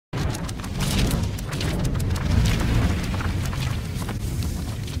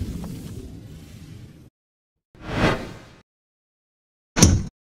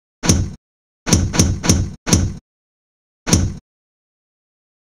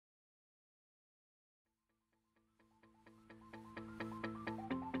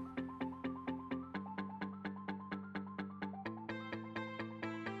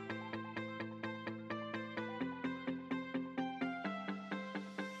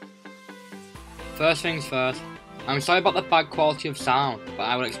First things first, I'm sorry about the bad quality of sound, but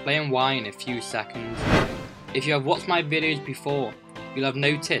I will explain why in a few seconds. If you have watched my videos before, you'll have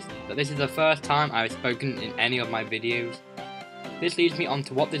noticed that this is the first time I have spoken in any of my videos. This leads me on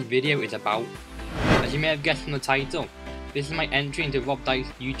to what this video is about. As you may have guessed from the title, this is my entry into Dyke's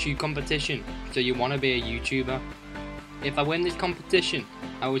YouTube competition, so you want to be a YouTuber. If I win this competition,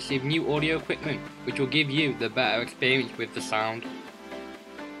 I will receive new audio equipment which will give you the better experience with the sound.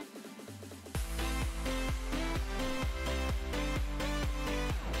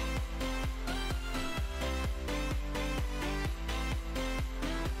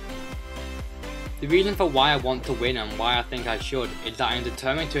 The reason for why I want to win and why I think I should is that I am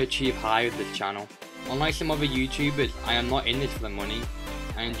determined to achieve high with this channel. Unlike some other YouTubers, I am not in this for the money.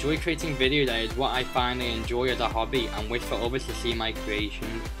 I enjoy creating videos, that is what I finally enjoy as a hobby and wish for others to see my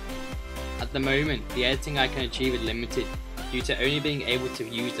creations. At the moment, the editing I can achieve is limited due to only being able to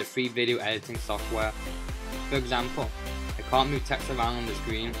use the free video editing software. For example, I can't move text around on the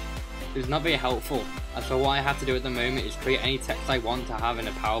screen. It is not very helpful, as for what I have to do at the moment is create any text I want to have in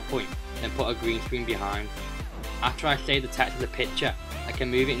a PowerPoint, then put a green screen behind. After I save the text as a picture, I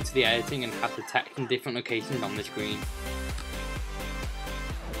can move it into the editing and have the text in different locations on the screen.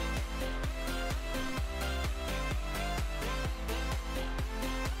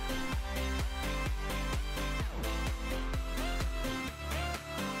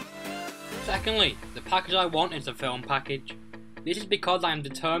 Secondly, the package I want is the film package. This is because I am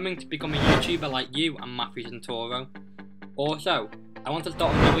determined to become a YouTuber like you and Matthew Santoro. Also, I want to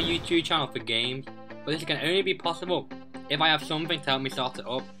start another YouTube channel for games, but this can only be possible if I have something to help me start it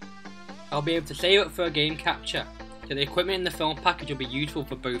up. I'll be able to save up for a game capture, so the equipment in the film package will be useful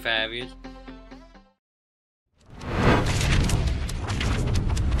for both areas.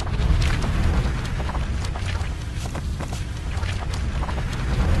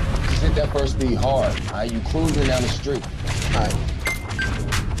 Hit that first beat hard. Alright, you cruising down the street. Alright.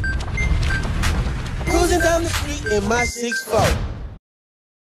 Cruising down the street in my 6'4".